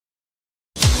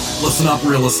Listen up,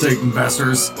 real estate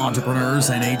investors, entrepreneurs,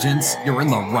 and agents. You're in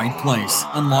the right place.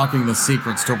 Unlocking the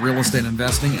secrets to real estate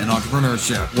investing and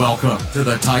entrepreneurship. Welcome to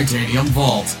the Titanium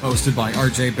Vault, hosted by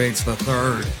RJ Bates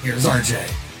III. Here's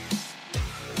RJ.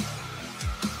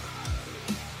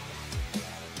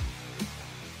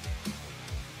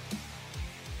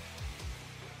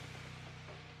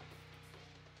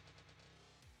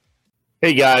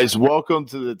 Hey guys, welcome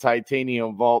to the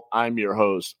Titanium Vault. I'm your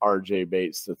host, RJ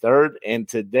Bates III, and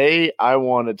today I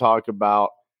want to talk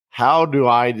about how do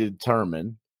I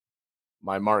determine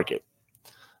my market.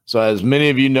 So as many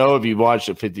of you know, if you've watched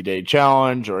a 50-day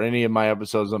challenge or any of my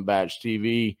episodes on Batch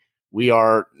TV, we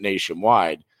are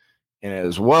nationwide. And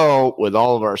as well, with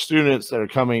all of our students that are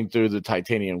coming through the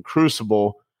Titanium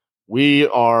Crucible, we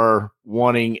are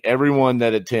wanting everyone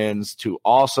that attends to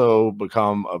also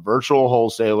become a virtual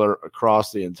wholesaler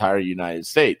across the entire United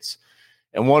States.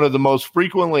 And one of the most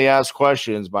frequently asked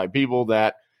questions by people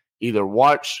that either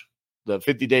watch the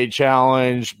 50-day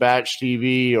challenge, Batch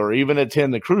TV, or even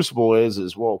attend the Crucible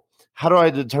is, well, how do I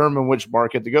determine which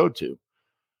market to go to?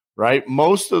 Right?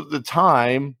 Most of the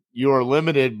time, you are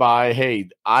limited by, hey,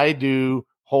 I do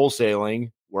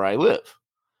wholesaling where I live.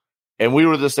 And we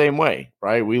were the same way,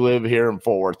 right? We live here in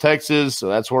Fort Worth, Texas. So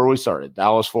that's where we started,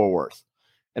 Dallas, Fort Worth.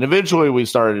 And eventually we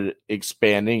started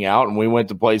expanding out and we went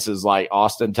to places like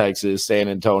Austin, Texas, San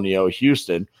Antonio,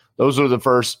 Houston. Those were the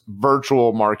first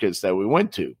virtual markets that we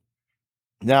went to.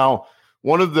 Now,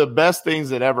 one of the best things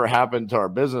that ever happened to our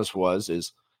business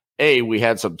is we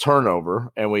had some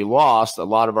turnover and we lost a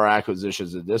lot of our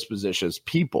acquisitions and dispositions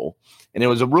people. And it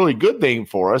was a really good thing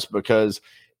for us because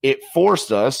it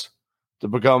forced us to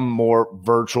become more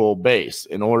virtual based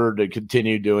in order to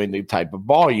continue doing the type of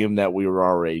volume that we were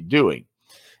already doing.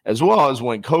 As well as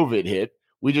when COVID hit,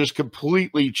 we just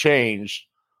completely changed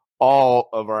all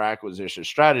of our acquisition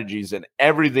strategies and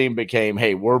everything became,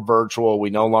 hey, we're virtual.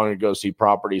 We no longer go see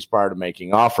properties prior to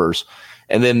making offers.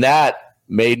 And then that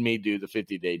made me do the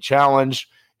 50-day challenge.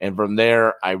 And from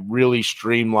there, I really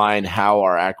streamlined how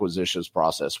our acquisitions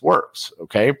process works.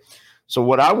 Okay. So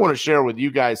what I want to share with you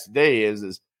guys today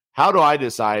is how do I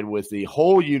decide with the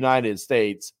whole United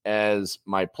States as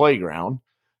my playground?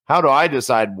 How do I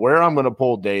decide where I'm going to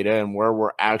pull data and where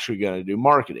we're actually going to do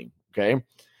marketing? Okay.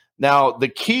 Now, the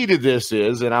key to this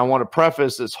is, and I want to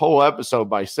preface this whole episode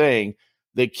by saying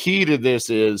the key to this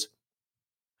is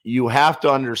you have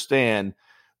to understand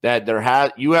that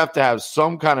you have to have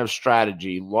some kind of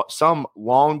strategy, some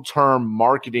long-term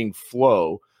marketing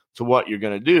flow to what you're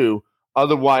going to do.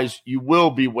 Otherwise, you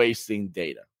will be wasting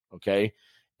data. Okay.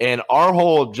 And our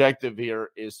whole objective here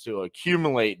is to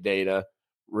accumulate data,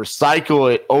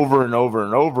 recycle it over and over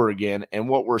and over again. And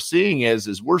what we're seeing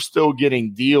is we're still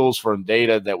getting deals from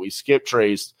data that we skip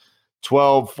traced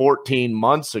 12, 14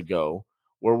 months ago,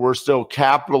 where we're still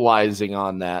capitalizing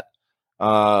on that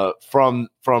from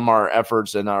our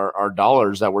efforts and our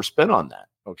dollars that were spent on that.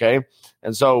 Okay.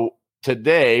 And so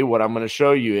today, what I'm going to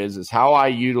show you is how I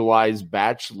utilize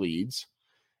batch leads.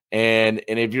 And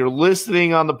if you're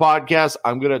listening on the podcast,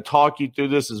 I'm going to talk you through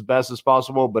this as best as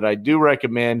possible, but I do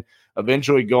recommend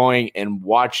eventually going and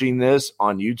watching this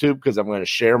on YouTube because I'm going to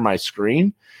share my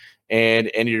screen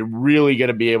and you're really going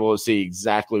to be able to see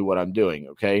exactly what I'm doing,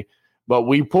 okay? But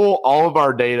we pull all of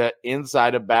our data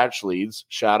inside of Batch Leads.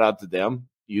 Shout out to them.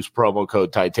 Use promo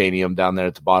code Titanium down there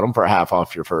at the bottom for half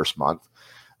off your first month.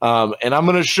 And I'm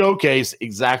going to showcase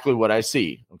exactly what I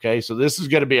see. Okay. So this is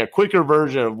going to be a quicker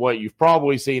version of what you've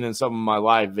probably seen in some of my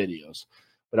live videos,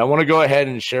 but I want to go ahead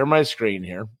and share my screen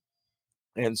here.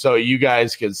 And so you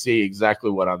guys can see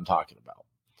exactly what I'm talking about.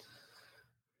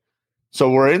 So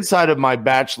we're inside of my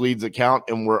Batch Leads account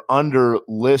and we're under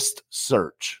list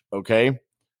search. Okay.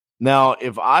 Now,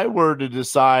 if I were to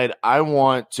decide I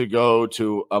want to go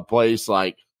to a place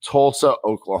like Tulsa,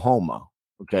 Oklahoma,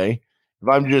 okay, if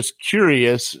I'm just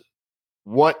curious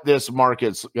what this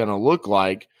market's going to look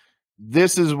like,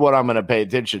 this is what I'm going to pay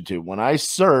attention to. When I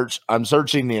search, I'm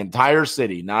searching the entire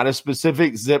city, not a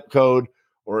specific zip code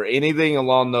or anything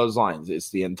along those lines.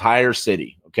 It's the entire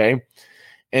city, okay?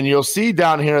 And you'll see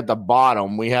down here at the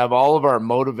bottom, we have all of our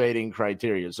motivating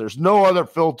criteria. There's no other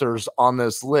filters on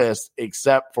this list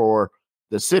except for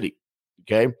the city,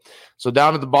 okay? So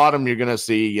down at the bottom, you're going to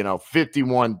see,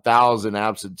 51,000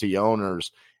 absentee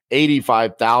owners,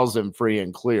 85,000 free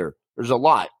and clear. There's a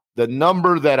lot. The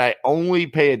number that I only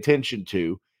pay attention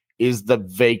to is the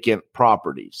vacant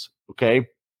properties, okay?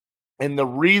 And the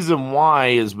reason why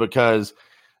is because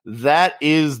that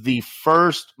is the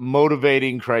first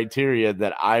motivating criteria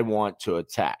that I want to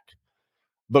attack.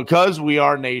 Because we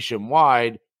are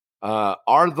nationwide,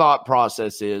 our thought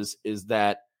process is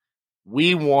that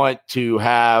we want to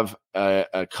have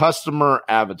a customer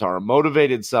avatar, a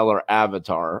motivated seller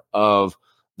avatar of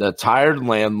the tired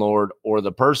landlord or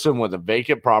the person with a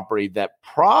vacant property that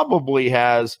probably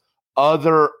has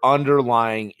other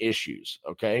underlying issues.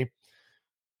 Okay.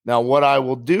 Now, what I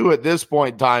will do at this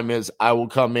point in time is I will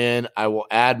come in, I will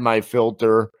add my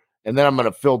filter, and then I'm going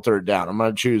to filter it down. I'm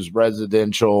going to choose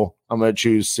residential. I'm going to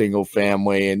choose single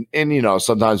family. And you know,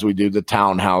 sometimes we do the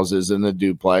townhouses and the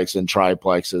duplex and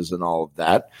triplexes and all of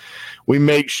that. We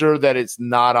make sure that it's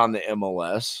not on the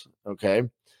MLS. Okay.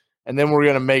 And then we're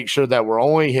going to make sure that we're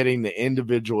only hitting the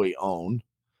individually owned.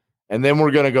 And then we're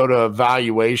going to go to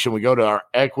evaluation. We go to our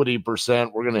equity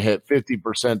percent. We're going to hit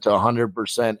 50% to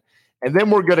 100%. And then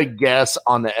we're going to guess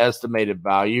on the estimated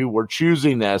value. We're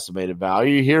choosing the estimated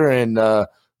value here in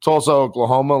Tulsa,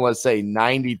 Oklahoma. Let's say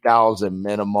 $90,000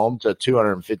 minimum to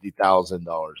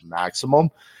 $250,000 maximum.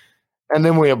 And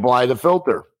then we apply the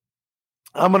filter.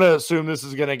 I'm going to assume this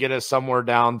is going to get us somewhere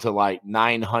down to like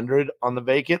 900 on the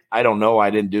vacant. I don't know. I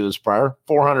didn't do this prior.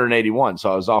 481.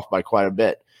 So I was off by quite a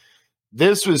bit.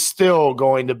 This was still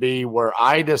going to be where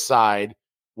I decide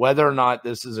whether or not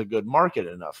this is a good market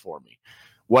enough for me.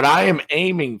 What I am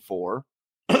aiming for,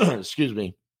 excuse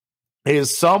me,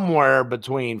 is somewhere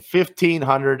between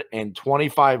 1,500 and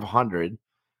 2,500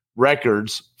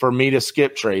 records for me to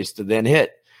skip trace to then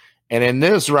hit. And in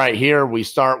this right here, we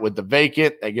start with the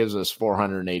vacant. That gives us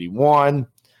 481.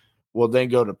 We'll then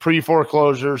go to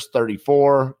pre-foreclosures,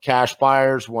 34. Cash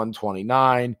buyers,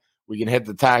 129. We can hit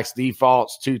the tax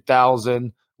defaults,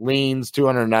 2,000. Liens,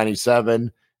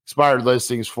 297. Expired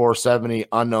listings, 470.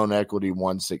 Unknown equity,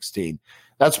 116.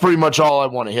 That's pretty much all I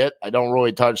want to hit. I don't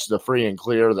really touch the free and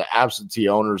clear, the absentee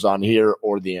owners on here,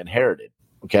 or the inherited.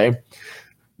 Okay.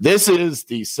 This is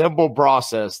the simple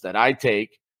process that I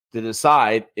take to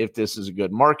decide if this is a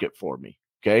good market for me.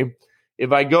 Okay.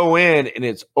 If I go in and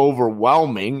it's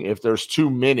overwhelming, if there's too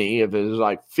many, if it's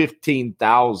like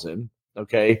 15,000,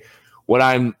 okay, what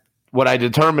I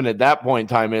determine at that point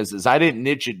in time is I didn't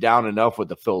niche it down enough with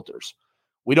the filters.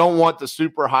 We don't want the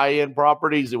super high-end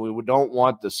properties and we don't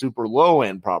want the super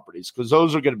low-end properties because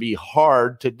those are going to be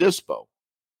hard to dispo.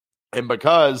 And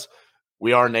because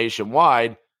we are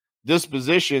nationwide,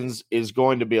 dispositions is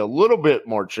going to be a little bit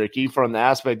more tricky from the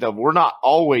aspect of we're not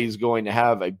always going to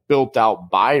have a built-out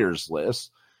buyers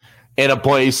list in a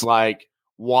place like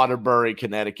Waterbury,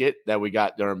 Connecticut that we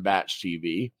got during Batch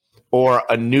TV, or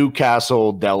a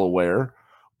Newcastle, Delaware,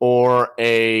 or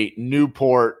a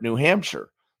Newport, New Hampshire.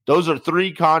 Those are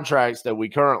 3 contracts that we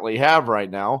currently have right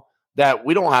now that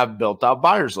we don't have built out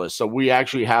buyers lists. So we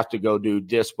actually have to go do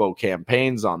dispo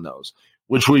campaigns on those,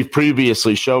 which we've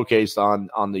previously showcased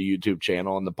on the YouTube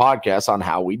channel and the podcast on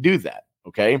how we do that.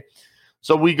 Okay.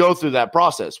 So we go through that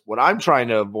process. What I'm trying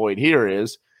to avoid here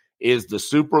is the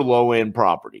super low end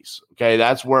properties. Okay.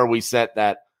 That's where we set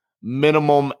that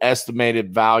minimum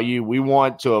estimated value. We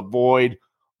want to avoid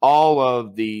all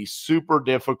of the super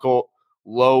difficult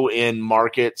low end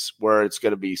markets where it's going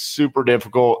to be super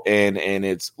difficult and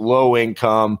it's low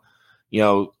income, you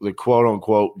know, the quote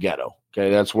unquote ghetto. Okay.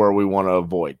 That's where we want to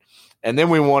avoid. And then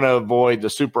we want to avoid the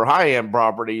super high end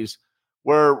properties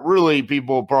where really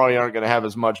people probably aren't going to have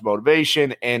as much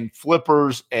motivation, and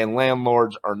flippers and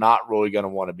landlords are not really going to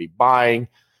want to be buying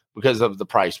because of the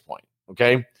price point.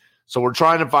 Okay. So we're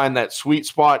trying to find that sweet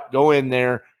spot, go in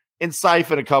there and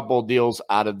siphon a couple of deals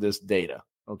out of this data.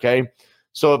 Okay.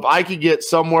 So if I could get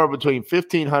somewhere between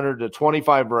 1,500 to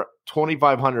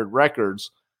 2,500 records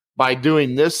by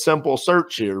doing this simple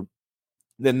search here,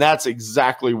 then that's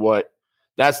exactly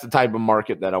that's the type of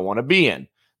market that I want to be in.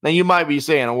 Now you might be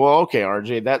saying, well, okay,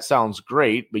 RJ, that sounds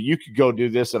great, but you could go do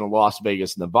this in a Las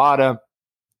Vegas, Nevada,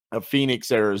 a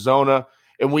Phoenix, Arizona.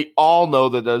 And we all know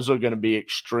that those are going to be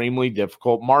extremely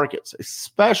difficult markets,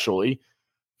 especially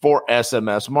for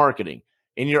SMS marketing.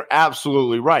 And you're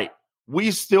absolutely right.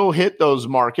 We still hit those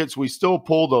markets. We still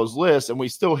pull those lists and we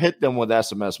still hit them with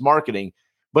SMS marketing,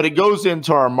 but it goes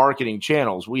into our marketing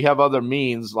channels. We have other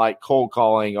means like cold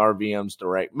calling, RVMs,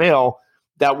 direct mail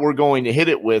that we're going to hit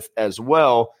it with as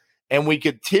well. And we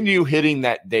continue hitting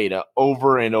that data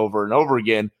over and over and over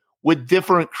again with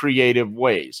different creative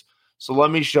ways. So let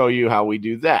me show you how we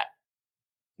do that.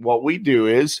 What we do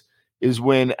is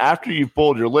when after you've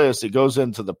pulled your list, it goes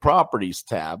into the properties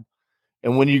tab.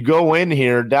 And when you go in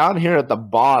here, down here at the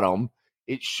bottom,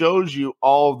 it shows you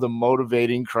all of the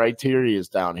motivating criteria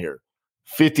down here.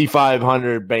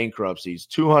 5,500 bankruptcies,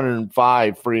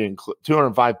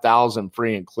 205,000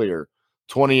 free and clear,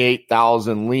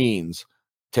 28,000 liens,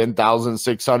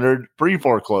 10,600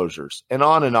 pre-foreclosures, and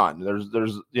on and on.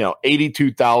 There's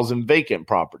 82,000 vacant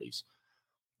properties.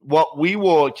 What we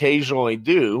will occasionally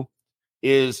do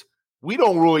is we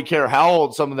don't really care how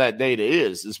old some of that data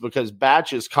is because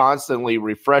Batch is constantly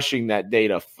refreshing that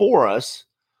data for us,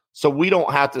 so we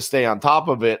don't have to stay on top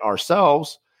of it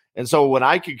ourselves. And so when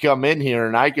I could come in here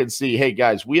and I could see, hey,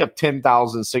 guys, we have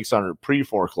 10,600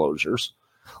 pre-foreclosures.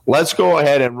 Let's go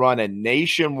ahead and run a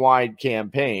nationwide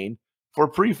campaign for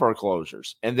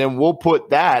pre-foreclosures. And then we'll put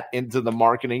that into the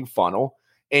marketing funnel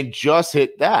and just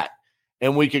hit that.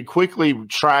 And we could quickly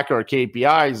track our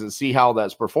KPIs and see how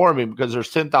that's performing because there's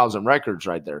 10,000 records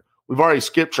right there. We've already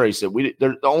skip traced it.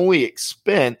 The only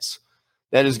expense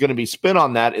that is going to be spent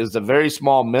on that is the very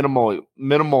small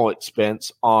minimal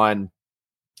expense on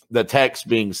the text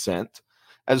being sent,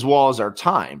 as well as our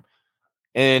time.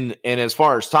 And as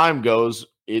far as time goes,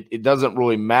 it doesn't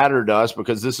really matter to us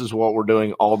because this is what we're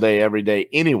doing all day, every day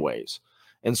anyways.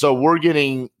 And so we're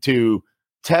getting to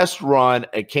test run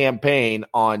a campaign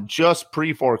on just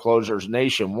pre-foreclosures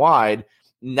nationwide.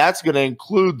 And that's going to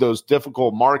include those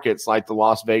difficult markets like the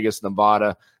Las Vegas,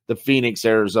 Nevada, the Phoenix,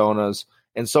 Arizonas,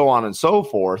 and so on and so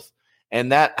forth.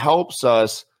 And that helps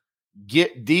us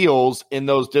get deals in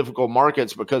those difficult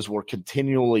markets because we're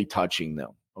continually touching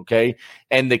them. Okay.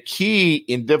 And the key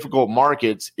in difficult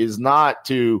markets is not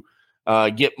to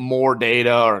get more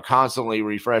data or constantly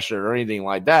refresh it or anything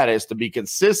like that. It's to be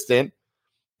consistent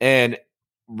and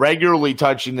regularly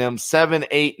touching them 7,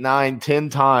 8, 9, 10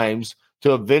 times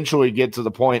to eventually get to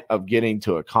the point of getting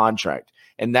to a contract.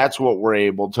 And that's what we're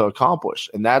able to accomplish.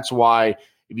 And that's why,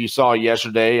 if you saw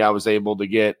yesterday, I was able to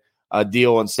get a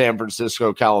deal in San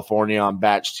Francisco, California on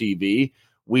Batch TV.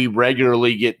 We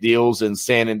regularly get deals in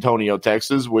San Antonio,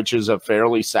 Texas, which is a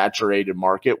fairly saturated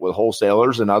market with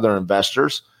wholesalers and other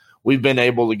investors. We've been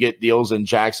able to get deals in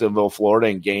Jacksonville, Florida,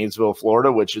 and Gainesville,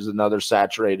 Florida, which is another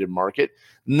saturated market.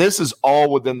 And this is all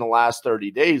within the last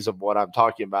 30 days of what I'm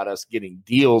talking about, us getting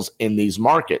deals in these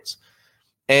markets.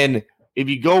 And if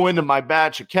you go into my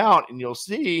Batch account and you'll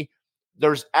see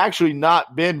there's actually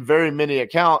not been very many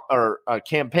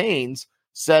campaigns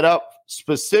set up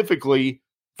specifically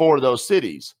for those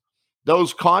cities.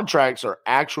 Those contracts are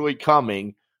actually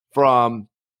coming from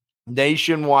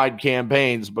nationwide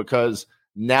campaigns because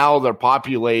now they're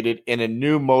populated in a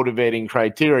new motivating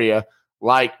criteria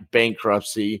like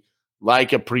bankruptcy,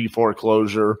 like a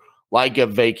pre-foreclosure, like a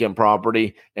vacant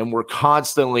property, and we're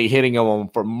constantly hitting them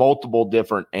from multiple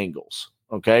different angles,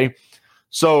 okay?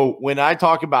 So when I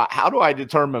talk about how do I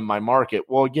determine my market,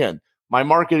 well, again, my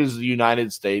market is the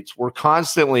United States. We're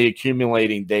constantly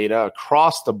accumulating data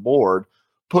across the board,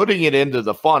 putting it into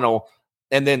the funnel,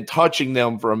 and then touching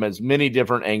them from as many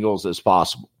different angles as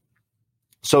possible.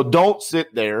 So don't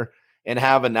sit there and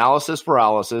have analysis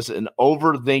paralysis and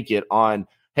overthink it on,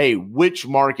 hey, which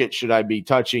market should I be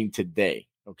touching today?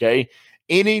 Okay.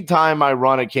 Anytime I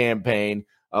run a campaign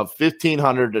of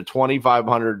 1,500 to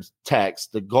 2,500 texts,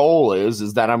 the goal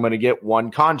is that I'm going to get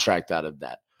one contract out of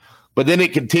that. But then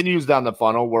it continues down the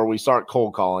funnel where we start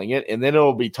cold calling it, and then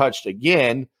it'll be touched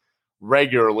again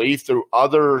regularly through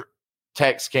other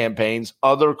text campaigns,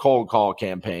 other cold call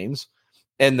campaigns.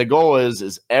 And the goal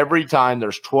is every time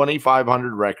there's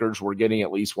 2,500 records, we're getting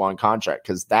at least one contract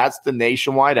because that's the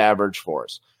nationwide average for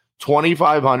us.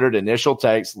 2,500 initial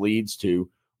text leads to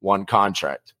one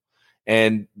contract.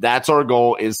 And that's our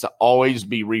goal, is to always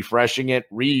be refreshing it,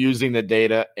 reusing the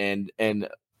data, and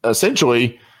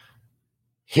essentially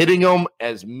hitting them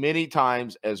as many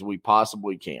times as we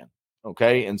possibly can.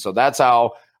 Okay. And so that's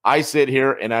how I sit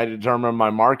here and I determine my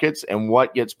markets and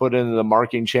what gets put into the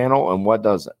marketing channel and what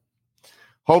doesn't.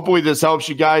 Hopefully this helps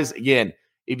you guys. Again,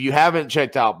 if you haven't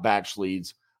checked out Batch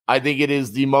Leads, I think it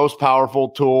is the most powerful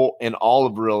tool in all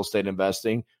of real estate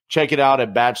investing. Check it out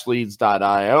at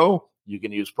batchleads.io. You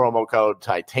can use promo code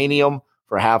Titanium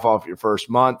for half off your first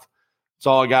month. That's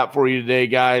all I got for you today,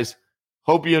 guys.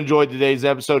 Hope you enjoyed today's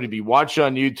episode. If you watch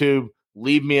on YouTube,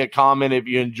 leave me a comment if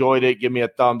you enjoyed it. Give me a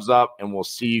thumbs up, and we'll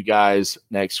see you guys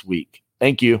next week.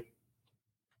 Thank you.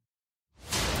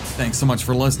 Thanks so much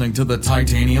for listening to the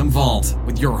Titanium Vault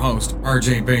with your host,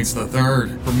 RJ Bates III.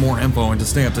 For more info and to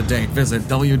stay up to date, visit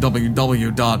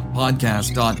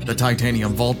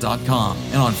www.podcast.thetitaniumvault.com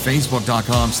and on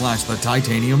facebook.com/The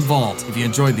Titanium Vault. If you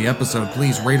enjoyed the episode,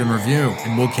 please rate and review,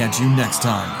 and we'll catch you next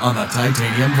time on the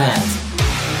Titanium Vault.